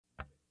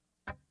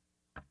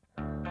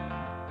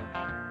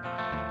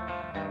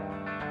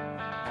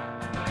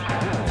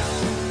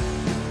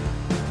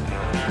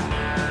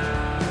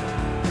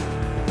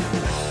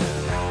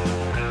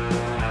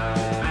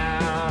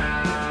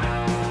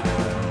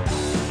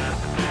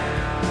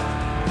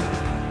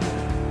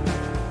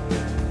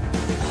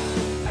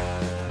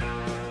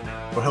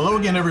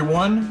again,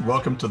 everyone.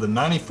 Welcome to the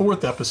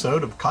 94th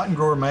episode of Cotton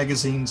Grower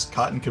Magazine's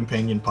Cotton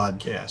Companion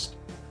podcast.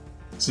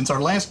 Since our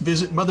last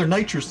visit, Mother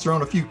Nature's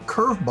thrown a few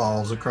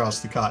curveballs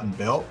across the cotton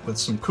belt with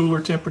some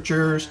cooler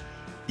temperatures,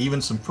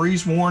 even some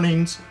freeze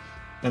warnings,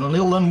 and a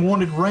little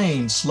unwanted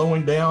rain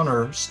slowing down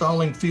or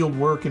stalling field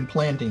work and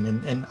planting.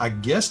 And I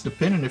guess,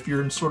 depending if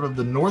you're in sort of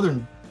the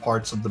northern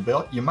parts of the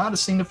belt, you might have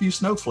seen a few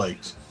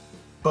snowflakes.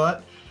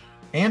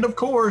 And of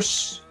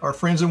course, our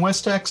friends in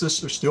West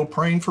Texas are still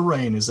praying for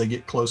rain as they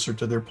get closer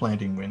to their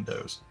planting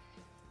windows.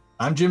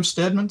 I'm Jim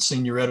Stedman,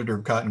 Senior Editor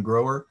of Cotton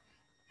Grower.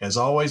 As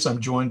always,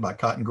 I'm joined by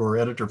Cotton Grower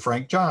Editor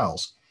Frank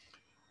Giles.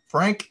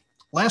 Frank,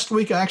 last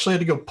week I actually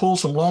had to go pull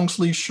some long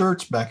sleeve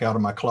shirts back out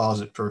of my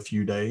closet for a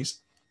few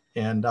days.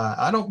 And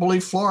I don't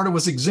believe Florida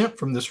was exempt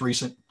from this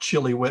recent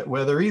chilly, wet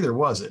weather either,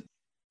 was it?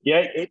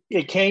 Yeah,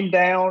 it came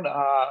down.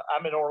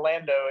 I'm in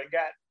Orlando. It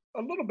got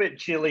a little bit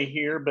chilly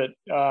here, but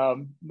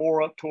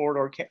more up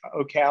toward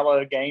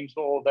Ocala,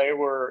 Gainesville, they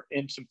were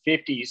in some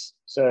 50s.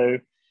 So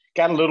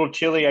got a little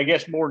chilly, I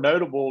guess more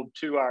notable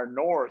to our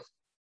north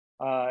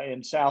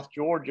in South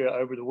Georgia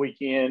over the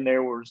weekend.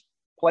 There was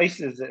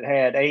places that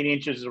had 8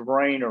 inches of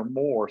rain or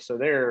more. So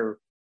they're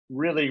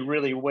really,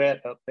 really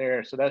wet up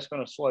there. So that's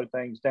going to slow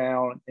things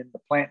down in the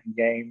planting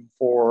game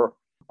for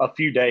a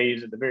few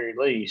days at the very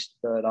least.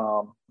 But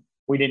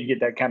we didn't get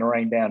that kind of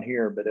rain down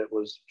here, but it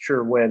was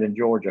sure wet in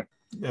Georgia.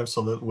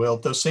 Absolutely. Well,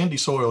 the sandy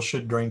soil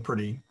should drain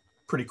pretty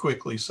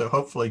quickly. So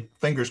hopefully,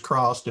 fingers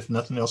crossed, if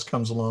nothing else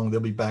comes along, they'll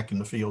be back in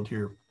the field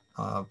here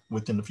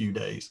within a few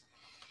days.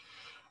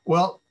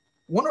 Well,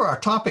 one of our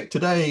topic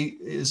today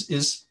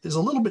is a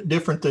little bit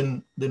different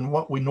than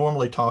what we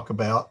normally talk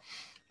about,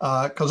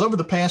 because over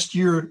the past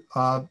year,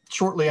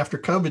 shortly after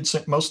COVID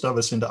sent most of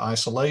us into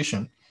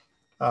isolation,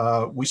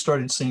 we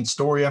started seeing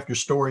story after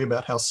story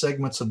about how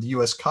segments of the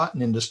U.S.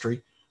 cotton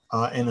industry,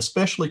 and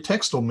especially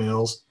textile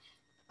mills,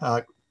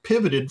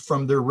 pivoted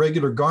from their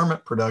regular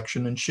garment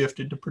production and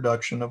shifted to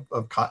production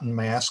of cotton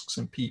masks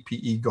and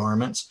PPE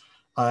garments,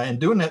 and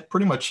doing that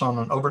pretty much on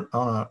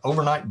an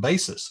overnight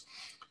basis.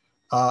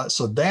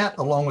 So that,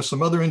 along with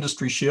some other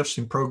industry shifts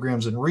in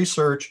programs and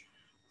research,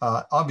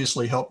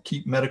 obviously helped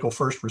keep medical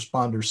first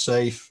responders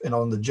safe and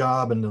on the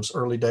job in those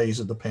early days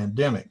of the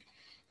pandemic.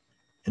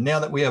 And now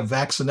that we have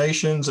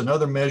vaccinations and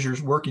other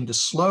measures working to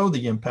slow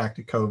the impact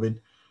of COVID,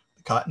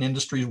 the cotton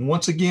industry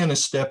once again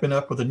is stepping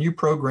up with a new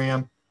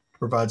program to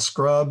provide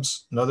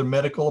scrubs and other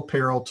medical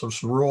apparel to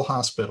rural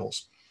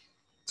hospitals.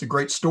 It's a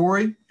great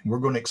story, and we're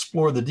going to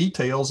explore the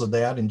details of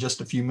that in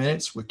just a few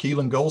minutes with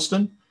Keylon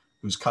Gholston,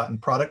 who's Cotton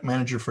Product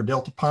Manager for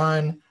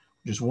Deltapine,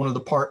 which is one of the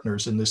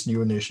partners in this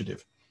new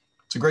initiative.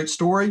 It's a great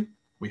story.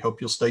 We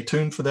hope you'll stay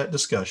tuned for that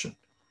discussion.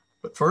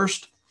 But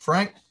first,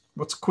 Frank,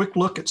 what's a quick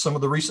look at some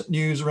of the recent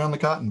news around the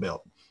Cotton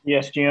Belt?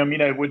 Yes, Jim. You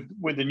know,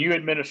 with the new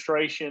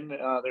administration,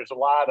 there's a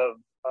lot of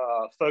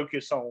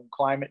focus on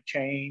climate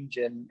change,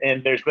 and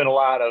there's been a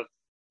lot of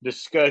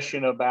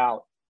discussion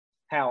about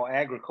how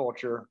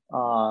agriculture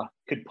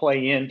could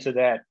play into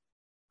that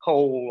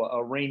whole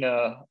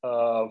arena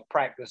of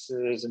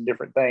practices and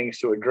different things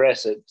to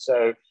address it.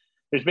 So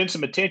there's been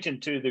some attention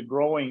to the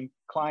Growing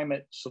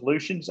Climate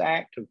Solutions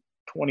Act of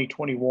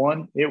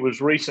 2021. It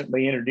was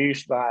recently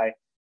introduced by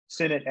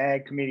Senate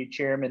Ag Committee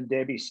Chairman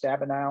Debbie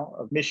Stabenow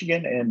of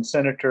Michigan and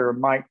Senator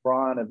Mike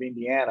Braun of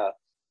Indiana.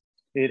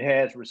 It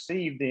has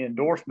received the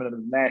endorsement of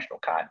the National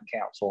Cotton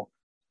Council.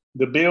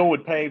 The bill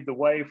would pave the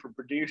way for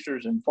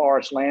producers and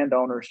forest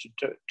landowners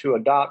to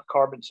adopt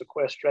carbon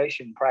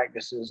sequestration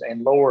practices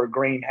and lower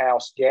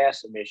greenhouse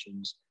gas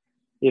emissions.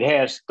 It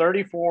has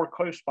 34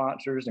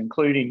 co-sponsors,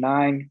 including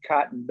 9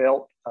 Cotton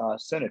Belt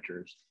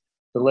senators.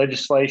 The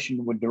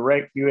legislation would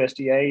direct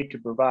USDA to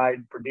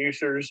provide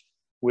producers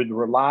with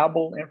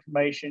reliable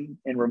information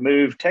and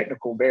remove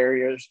technical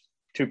barriers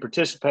to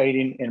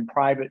participating in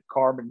private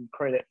carbon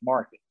credit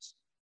markets.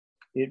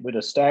 It would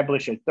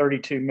establish a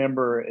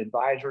 32-member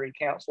advisory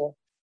council,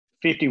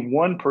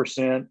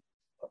 51%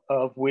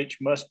 of which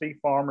must be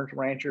farmers,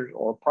 ranchers,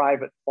 or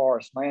private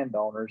forest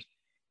landowners,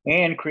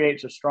 and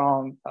creates a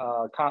strong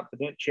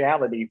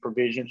confidentiality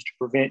provisions to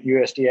prevent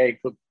USDA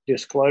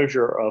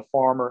disclosure of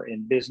farmer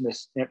and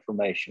business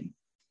information.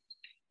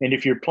 And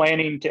if you're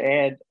planning to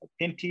add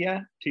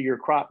Pintia to your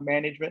crop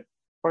management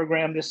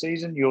program this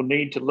season, you'll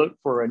need to look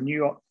for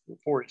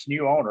its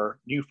new owner,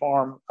 New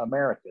Farm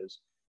Americas.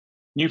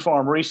 New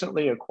Farm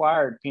recently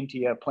acquired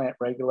Pintia plant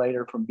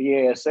regulator from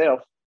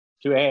BASF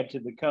to add to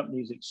the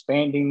company's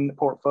expanding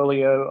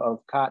portfolio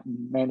of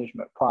cotton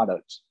management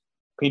products.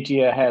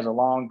 Pintia has a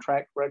long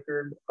track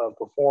record of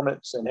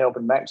performance in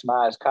helping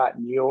maximize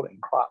cotton yield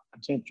and crop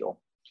potential.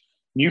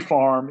 New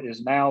Farm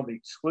is now the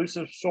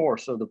exclusive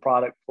source of the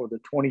product for the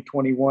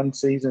 2021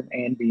 season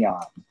and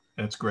beyond.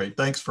 That's great.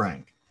 Thanks,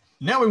 Frank.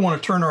 Now we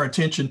want to turn our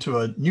attention to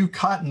a new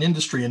cotton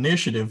industry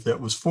initiative that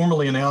was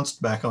formally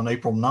announced back on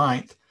April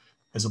 9th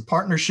as a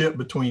partnership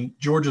between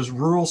Georgia's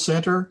Rural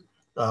Center,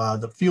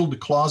 the Field to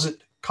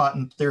Closet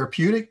Cotton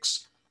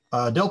Therapeutics,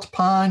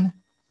 Deltapine,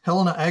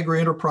 Helena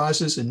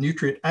Agri-Enterprises, and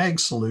Nutrient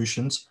Ag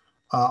Solutions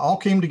all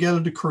came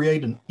together to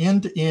create an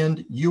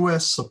end-to-end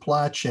U.S.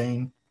 supply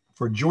chain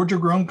for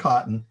Georgia-grown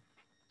cotton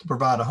to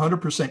provide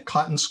 100%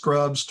 cotton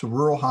scrubs to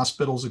rural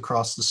hospitals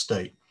across the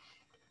state.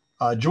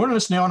 Joining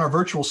us now in our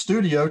virtual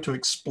studio to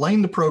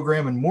explain the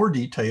program in more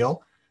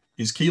detail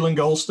is Keylon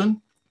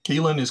Gholston.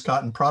 Keylon is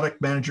Cotton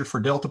Product Manager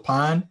for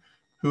Deltapine,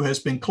 who has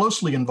been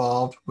closely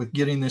involved with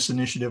getting this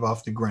initiative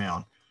off the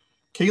ground.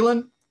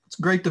 Keylon, it's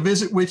great to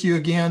visit with you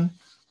again.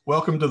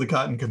 Welcome to the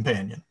Cotton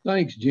Companion.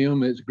 Thanks,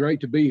 Jim. It's great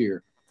to be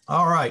here.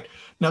 All right.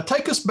 Now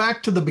take us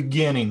back to the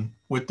beginning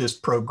with this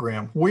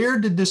program. Where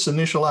did this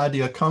initial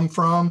idea come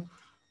from?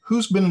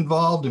 Who's been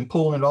involved in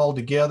pulling it all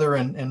together,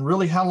 and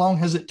really how long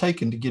has it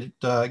taken to get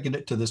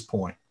it to this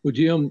point? Well,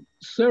 Jim,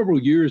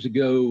 several years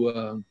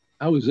ago,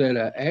 I was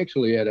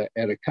actually at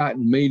a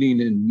cotton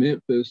meeting in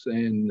Memphis,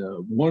 and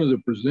one of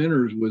the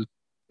presenters was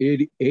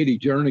Eddie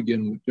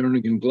Jernigan with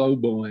Jernigan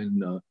Global,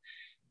 and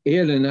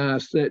Ed and I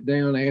sat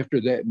down after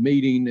that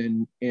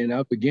meeting, and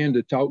I began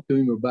to talk to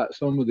him about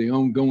some of the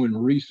ongoing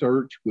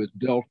research with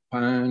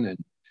Deltapine and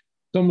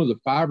some of the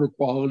fiber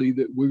quality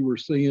that we were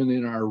seeing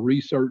in our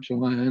research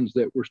lines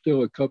that were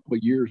still a couple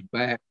of years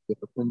back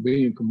from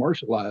being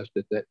commercialized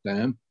at that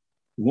time,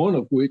 one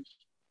of which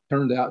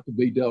turned out to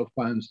be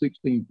Deltapine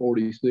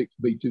 1646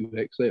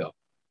 B2XL.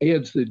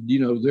 Ed said,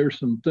 there's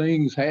some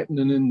things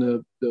happening in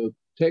the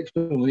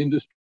textile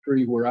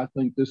industry where I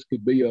think this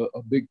could be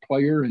a big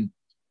player. And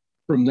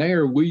from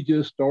there, we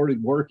just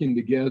started working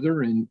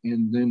together. And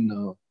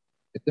then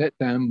at that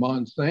time,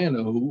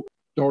 Monsanto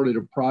started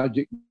a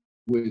project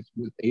with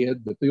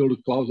Ed, the Field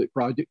of Closet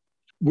project.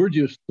 We're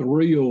just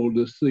thrilled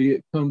to see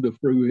it come to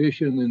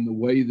fruition in the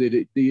way that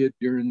it did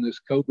during this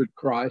COVID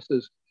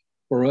crisis,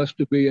 for us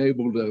to be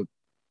able to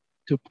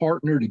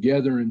partner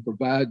together and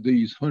provide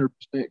these 100%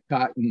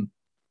 cotton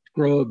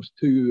scrubs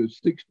to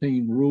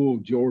 16 rural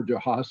Georgia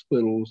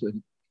hospitals,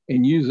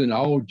 and using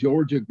all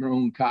Georgia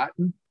grown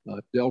cotton,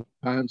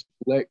 Deltapine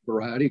select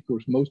variety. Of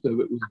course, most of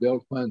it was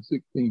Deltapine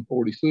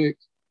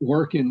 1646,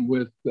 working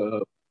with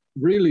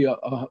really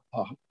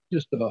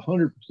just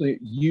 100%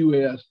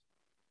 U.S.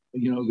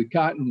 The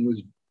cotton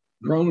was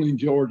grown in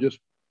Georgia,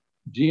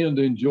 ginned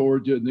in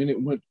Georgia, and then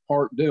it went to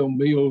Parkdale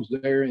Mills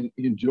there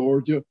in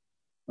Georgia.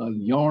 The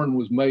yarn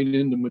was made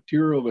into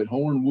material at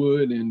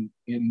Hornwood in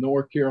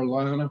North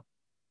Carolina,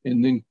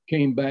 and then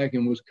came back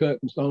and was cut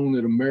and sewn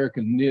at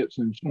American Knits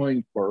in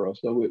Swainsboro.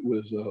 So it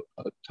was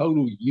a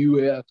total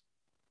U.S.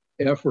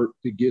 effort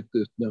to get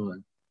this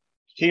done.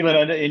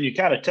 Keylon, and you're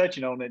kind of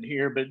touching on it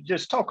here, but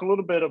just talk a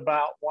little bit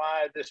about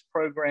why this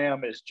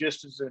program is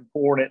just as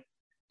important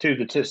to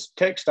the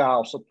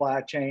textile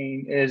supply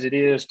chain as it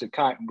is to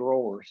cotton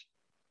growers.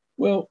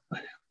 Well,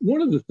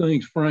 one of the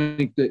things,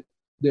 Frank,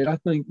 that I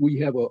think we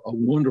have a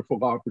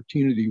wonderful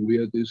opportunity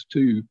with is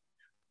to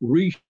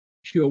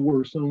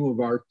reshore some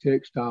of our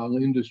textile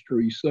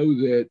industry so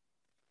that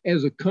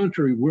as a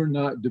country, we're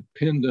not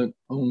dependent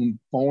on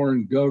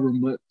foreign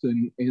governments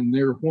and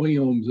their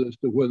whims as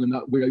to whether or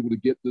not we're able to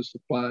get the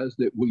supplies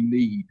that we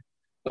need,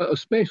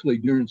 especially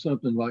during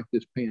something like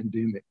this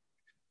pandemic.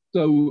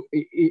 So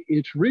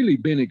it's really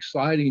been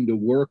exciting to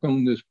work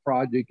on this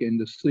project and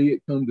to see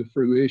it come to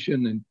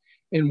fruition.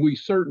 And we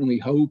certainly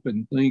hope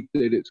and think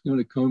that it's going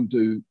to come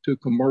to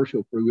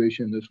commercial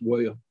fruition as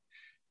well.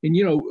 And,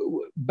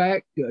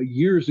 back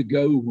years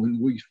ago when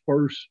we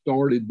first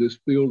started this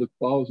Field of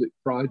Closet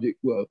project,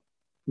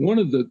 one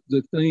of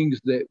the things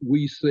that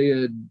we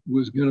said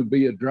was going to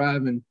be a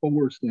driving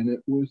force in it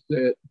was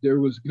that there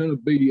was going to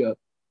be a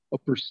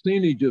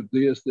percentage of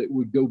this that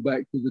would go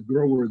back to the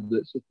grower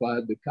that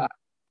supplied the cotton.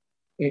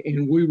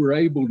 And we were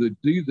able to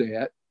do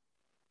that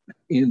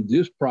in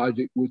this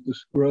project with the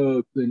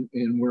scrubs, and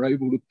we're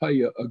able to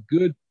pay a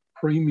good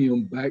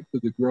premium back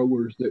to the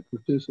growers that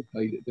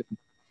participated in.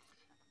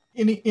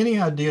 Any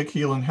idea,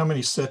 Keylon, how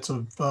many sets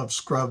of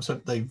scrubs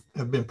have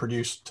been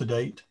produced to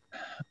date?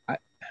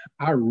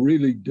 I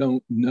really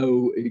don't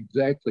know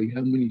exactly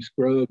how many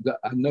scrubs.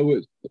 I know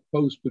it's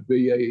supposed to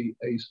be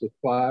a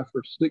supply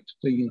for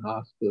 16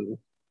 hospitals,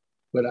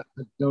 but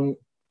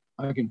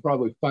I can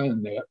probably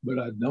find that, but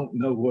I don't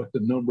know what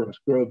the number of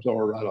scrubs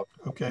are right off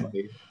the top of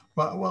my head.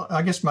 Well,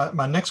 I guess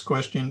my next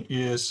question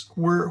is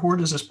where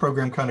does this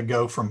program kind of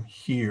go from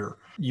here?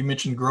 You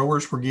mentioned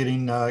growers were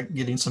getting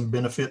some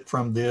benefit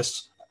from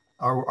this.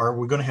 Are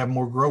we going to have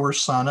more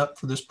growers sign up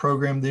for this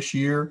program this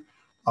year?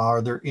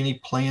 Are there any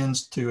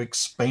plans to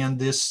expand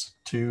this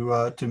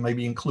to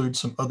maybe include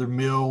some other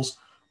mills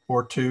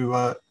or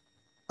to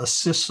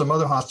assist some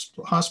other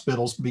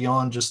hospitals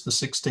beyond just the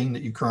 16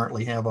 that you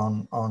currently have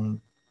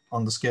on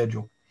the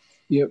schedule?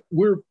 Yeah,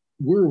 we're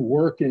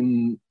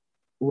working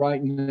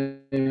right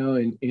now,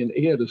 and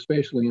Ed,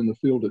 especially in the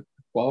Field of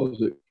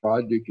Closet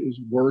project, is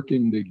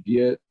working to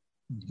get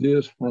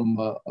this from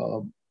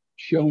a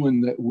showing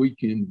that we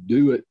can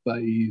do it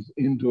phase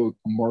into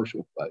a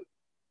commercial phase.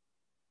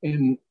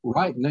 And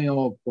right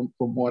now,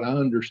 from what I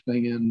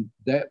understand,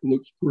 that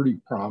looks pretty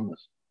promising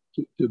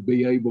to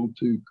be able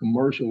to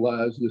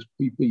commercialize this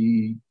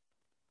PPE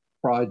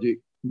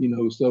project,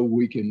 so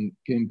we can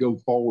go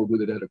forward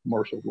with it at a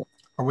commercial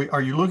level.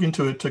 Are you looking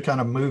to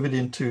kind of move it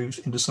into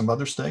some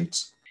other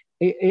states?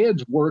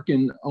 Ed's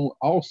working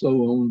also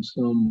on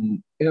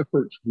some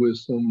efforts with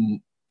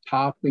some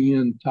top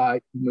end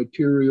type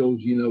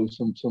materials,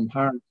 some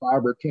higher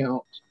fiber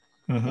counts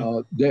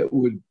that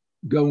would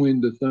go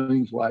into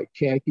things like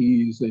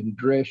khakis and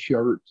dress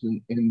shirts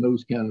and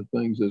those kind of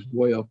things as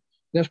well.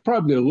 That's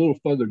probably a little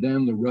further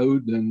down the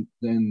road than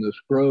the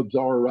scrubs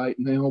are right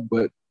now,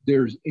 but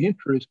there's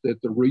interest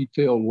at the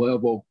retail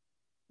level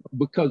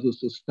because of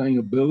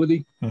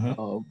sustainability,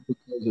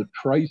 because of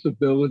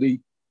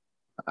traceability.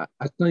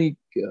 I think,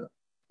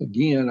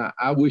 again,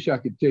 I wish I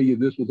could tell you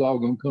this was all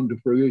going to come to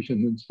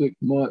fruition in 6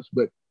 months,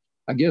 but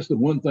I guess the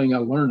one thing I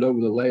learned over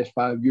the last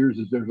 5 years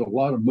is there's a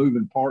lot of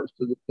moving parts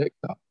to the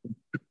textile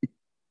industry.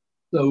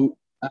 So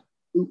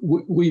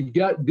we've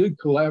got good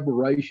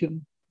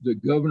collaboration. The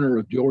governor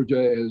of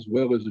Georgia, as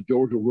well as the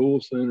Georgia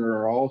Rural Center,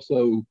 are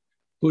also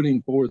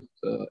putting forth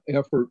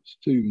efforts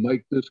to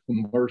make this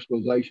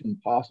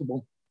commercialization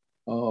possible.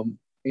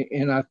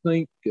 And I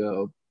think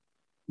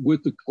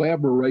with the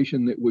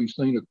collaboration that we've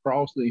seen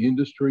across the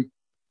industry,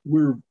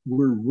 we're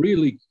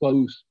really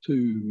close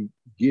to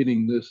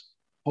getting this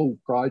whole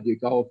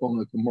project off on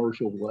a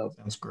commercial level.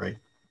 Sounds great.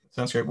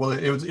 Sounds great. Well,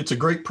 it's a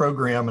great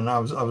program, and I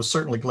was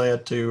certainly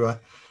glad to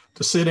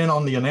sit in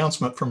on the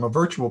announcement from a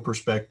virtual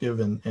perspective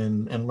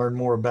and learn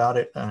more about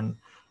it. And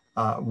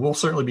we'll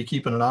certainly be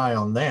keeping an eye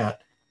on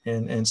that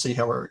and see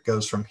how it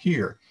goes from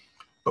here.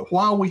 But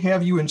while we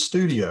have you in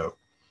studio,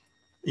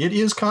 it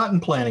is cotton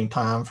planting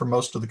time for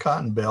most of the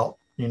Cotton Belt,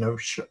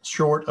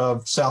 short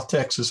of South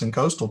Texas and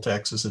coastal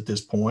Texas at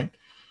this point.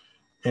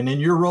 And in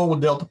your role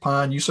with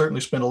Deltapine, you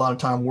certainly spend a lot of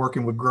time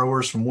working with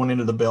growers from one end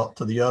of the belt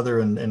to the other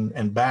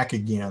and back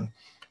again.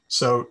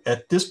 So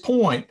at this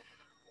point,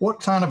 what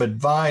kind of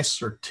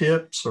advice or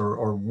tips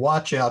or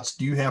watch outs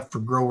do you have for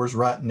growers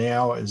right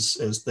now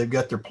as they've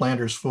got their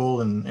planters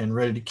full and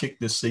ready to kick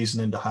this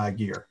season into high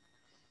gear?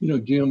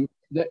 Jim,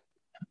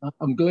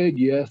 I'm glad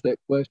you asked that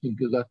question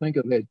because I think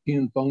I've had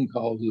 10 phone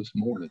calls this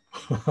morning.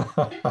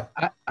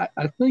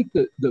 I think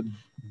that the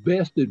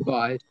best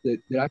advice that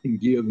I can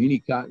give any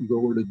cotton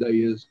grower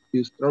today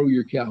is throw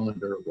your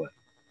calendar away.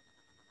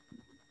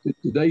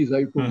 Today's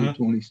April the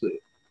 26th,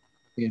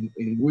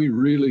 and we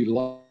really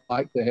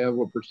like to have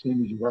a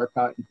percentage of our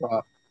cotton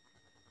crop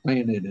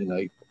planted in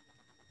April.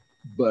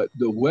 But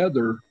the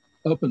weather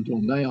up until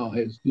now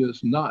has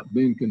just not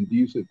been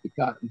conducive to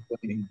cotton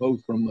planting,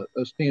 both from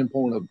a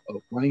standpoint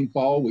of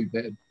rainfall. We've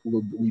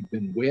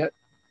been wet,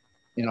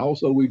 and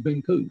also we've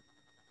been cool.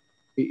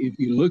 If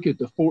you look at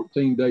the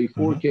 14-day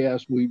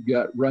forecast, we've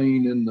got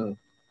rain in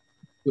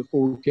the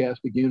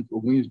forecast again for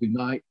Wednesday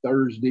night,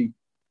 Thursday,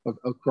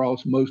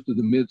 across most of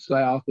the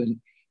Mid-South. And,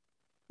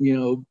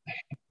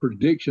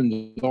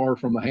 predictions are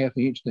from a half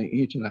inch to an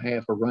inch and a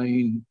half of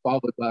rain,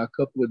 followed by a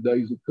couple of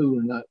days of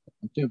cooler night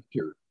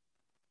temperature.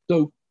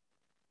 So,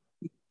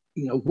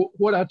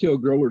 what I tell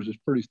growers is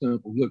pretty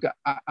simple. Look,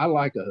 I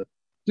like a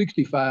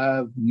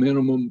 65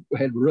 minimum.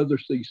 I'd rather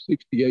see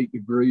 68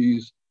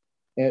 degrees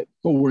at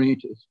 4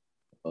 inches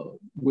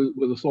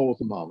with a soil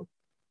thermometer.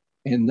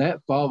 And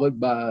that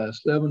followed by a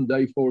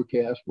 7-day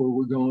forecast where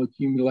we're going to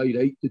accumulate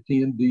 8 to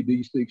 10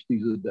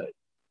 DD60s a day.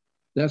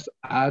 That's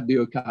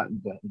ideal cotton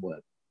planting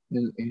weather.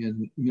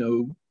 And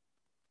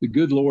the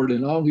good Lord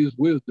in all his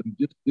wisdom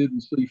just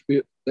didn't see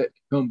fit that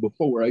to come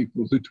before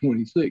April the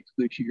 26th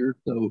this year.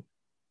 So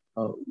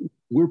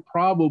we're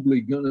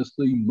probably going to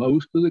see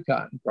most of the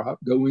cotton crop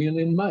go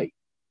in May,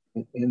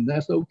 and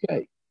that's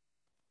okay.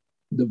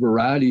 The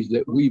varieties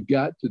that we've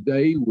got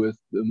today with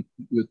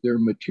their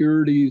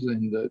maturities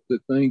and the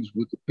things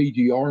with the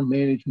PGR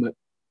management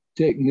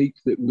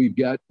techniques that we've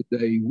got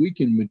today, we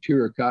can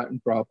mature a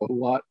cotton crop a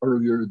lot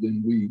earlier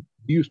than we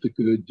used to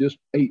could just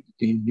 8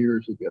 to 10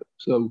 years ago.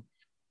 So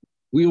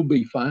we'll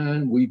be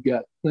fine. We've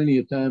got plenty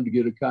of time to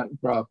get a cotton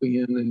crop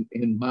in,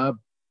 and my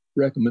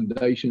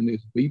recommendation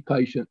is be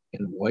patient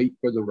and wait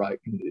for the right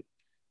conditions.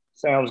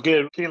 Sounds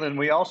good. Keylon,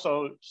 we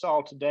also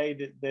saw today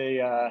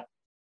that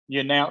you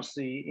announced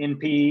the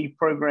NPE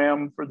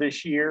program for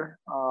this year.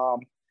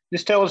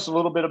 Just tell us a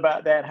little bit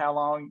about that, how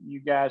long you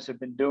guys have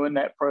been doing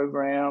that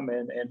program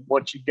and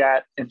what you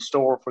got in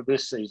store for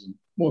this season.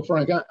 Well,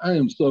 Frank, I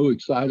am so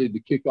excited to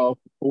kick off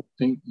the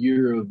 14th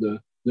year of the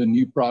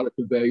new product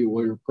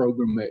evaluator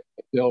program at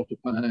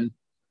Deltapine.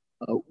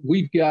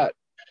 We've got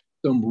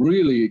some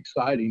really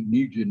exciting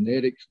new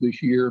genetics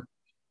this year.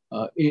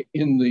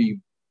 In the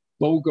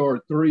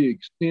Bogart 3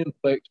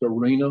 XtendFlex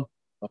arena,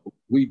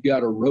 we've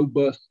got a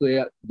robust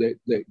set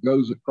that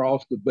goes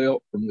across the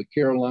belt from the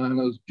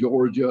Carolinas,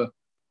 Georgia,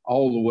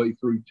 all the way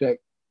through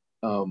Texas.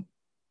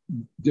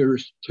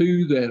 There's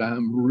two that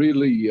I'm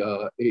really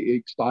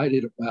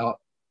excited about.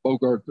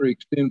 Bogart 3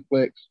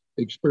 XtendFlex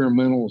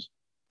experimentals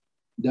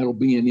that'll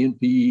be in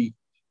NPE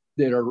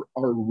that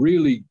are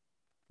really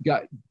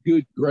got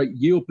great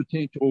yield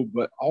potential,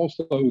 but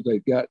also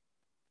they've got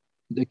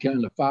the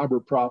kind of fiber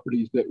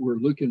properties that we're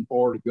looking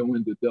for to go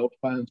into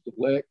Deltapine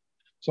Select.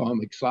 So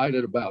I'm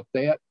excited about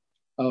that.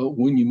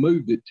 When you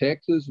move to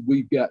Texas,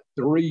 we've got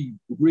 3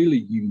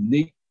 really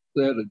unique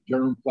set of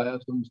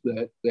germplasms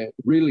that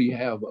really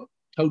have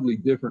totally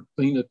different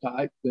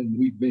phenotype than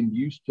we've been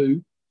used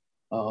to.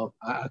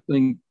 I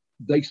think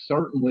they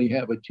certainly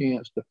have a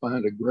chance to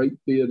find a great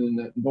fit in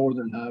that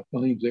northern High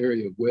Plains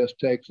area of West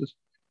Texas.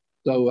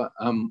 So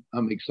I'm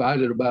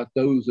excited about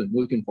those and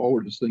looking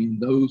forward to seeing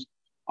those.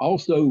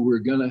 Also, we're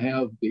going to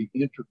have the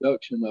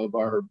introduction of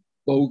our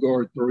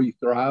Bogard 3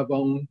 Thrive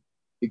On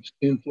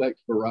XtenFlex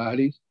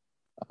varieties.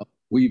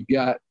 We've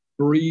got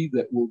 3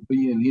 that will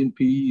be in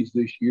NPEs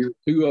this year,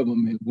 2 of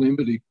them in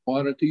limited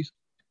quantities.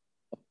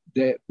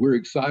 That we're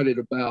excited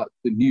about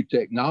the new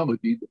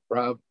technology, the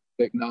Thrive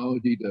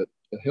technology to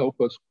help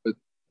us with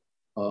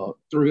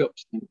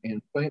thrips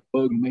and plant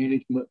bug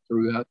management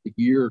throughout the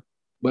year,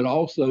 but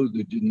also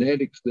the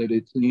genetics that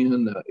it's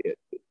in.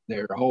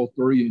 They're all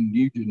 3 in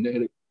new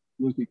genetics,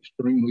 look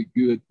extremely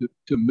good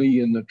to me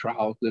in the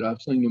trials that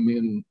I've seen them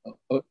in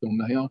up till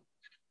now.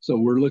 So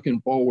we're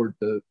looking forward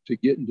to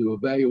getting to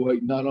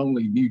evaluate not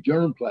only new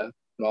germplasm,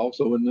 but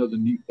also another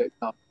new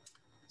technology.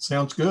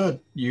 Sounds good.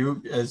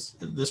 As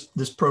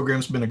this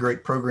program's been a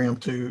great program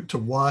to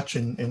watch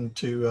and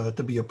to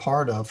be a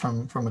part of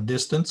from a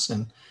distance,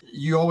 and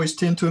you always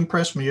tend to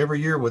impress me every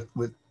year with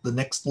the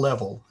next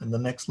level and the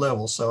next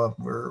level. So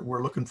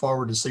we're looking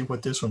forward to see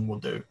what this one will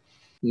do.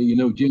 You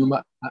know, Jim,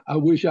 I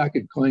wish I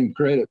could claim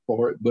credit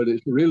for it, but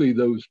it's really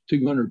those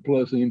 200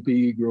 plus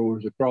NPE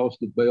growers across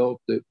the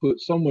belt that put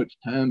so much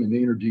time and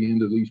energy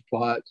into these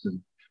plots and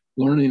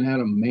learning how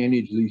to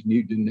manage these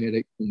new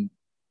genetics, and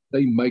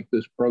they make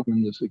this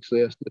program the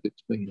success that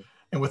it's been.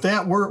 And with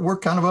that, we're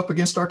kind of up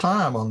against our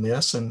time on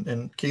this, and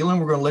Keylon,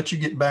 we're going to let you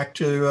get back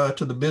to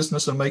the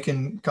business of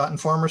making cotton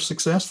farmers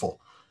successful.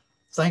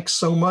 Thanks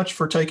so much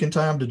for taking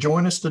time to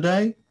join us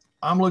today.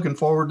 I'm looking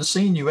forward to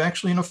seeing you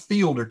actually in a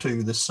field or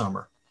 2 this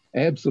summer.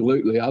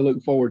 Absolutely. I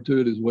look forward to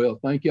it as well.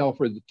 Thank y'all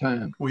for the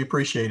time. We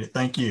appreciate it.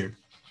 Thank you.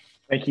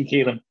 Thank you,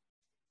 Keylon.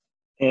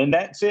 And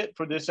that's it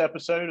for this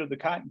episode of the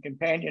Cotton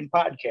Companion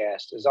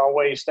podcast. As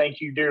always,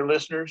 thank you, dear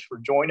listeners, for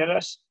joining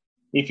us.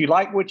 If you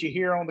like what you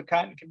hear on the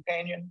Cotton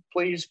Companion,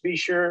 please be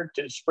sure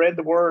to spread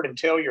the word and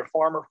tell your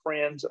farmer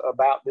friends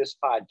about this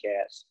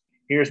podcast.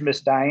 Here's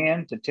Miss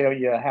Diane to tell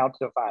you how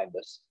to find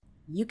us.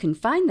 You can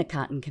find the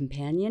Cotton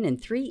Companion in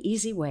 3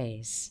 easy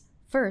ways.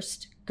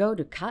 First, go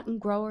to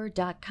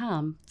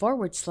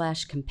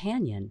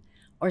cottongrower.com/companion,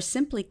 or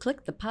simply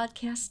click the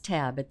podcast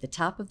tab at the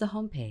top of the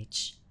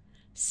homepage.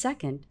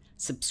 Second,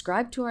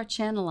 subscribe to our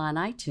channel on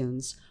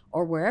iTunes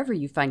or wherever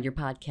you find your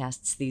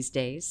podcasts these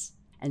days.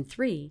 And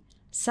 3,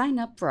 sign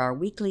up for our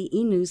weekly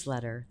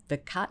e-newsletter, the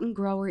Cotton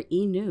Grower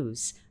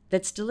e-News,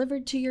 that's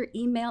delivered to your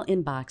email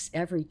inbox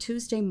every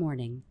Tuesday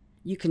morning.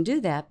 You can do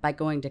that by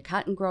going to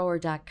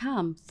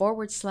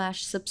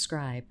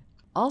cottongrower.com/subscribe.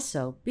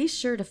 Also, be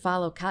sure to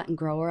follow Cotton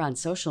Grower on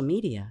social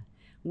media.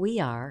 We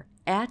are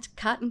at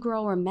Cotton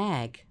Grower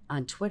Mag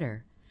on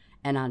Twitter.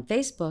 And on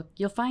Facebook,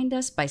 you'll find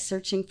us by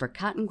searching for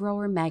Cotton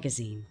Grower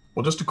Magazine.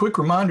 Well, just a quick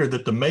reminder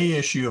that the May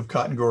issue of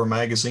Cotton Grower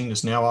Magazine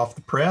is now off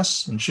the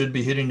press and should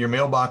be hitting your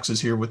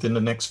mailboxes here within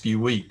the next few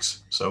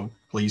weeks. So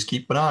please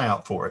keep an eye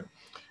out for it.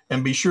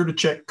 And be sure to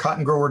check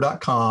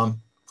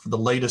cottongrower.com for the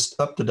latest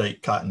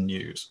up-to-date cotton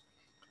news.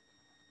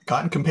 The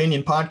Cotton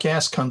Companion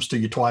podcast comes to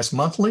you twice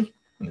monthly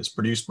and is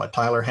produced by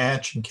Tyler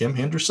Hatch and Kim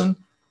Henderson,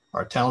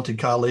 our talented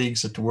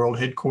colleagues at the world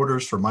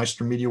headquarters for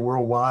Meister Media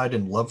Worldwide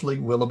in lovely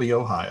Willoughby,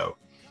 Ohio.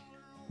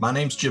 My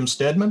name's Jim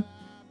Stedman.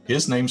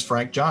 His name's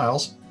Frank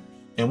Giles.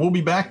 And we'll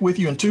be back with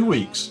you in 2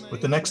 weeks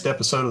with the next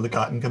episode of the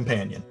Cotton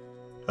Companion.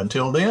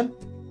 Until then,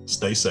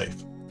 stay safe.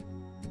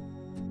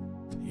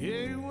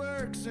 Yeah, he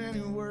works and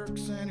he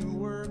works and he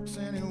works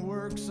and he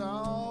works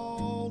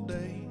all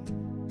day.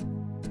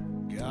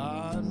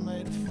 God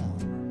made a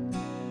farm.